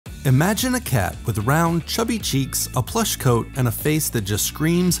Imagine a cat with round, chubby cheeks, a plush coat, and a face that just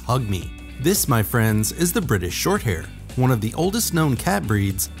screams, "Hug me." This, my friends, is the British Shorthair. One of the oldest known cat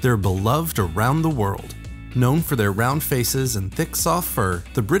breeds, they're beloved around the world. Known for their round faces and thick, soft fur,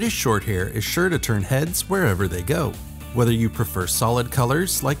 the British Shorthair is sure to turn heads wherever they go. Whether you prefer solid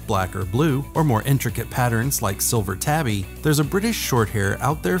colors like black or blue, or more intricate patterns like silver tabby, there's a British Shorthair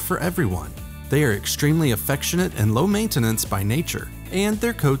out there for everyone. They are extremely affectionate and low maintenance by nature, and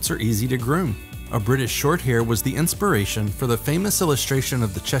their coats are easy to groom. A British Shorthair was the inspiration for the famous illustration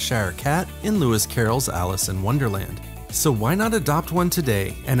of the Cheshire Cat in Lewis Carroll's Alice in Wonderland. So why not adopt one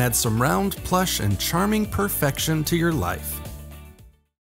today and add some round, plush, and charming perfection to your life?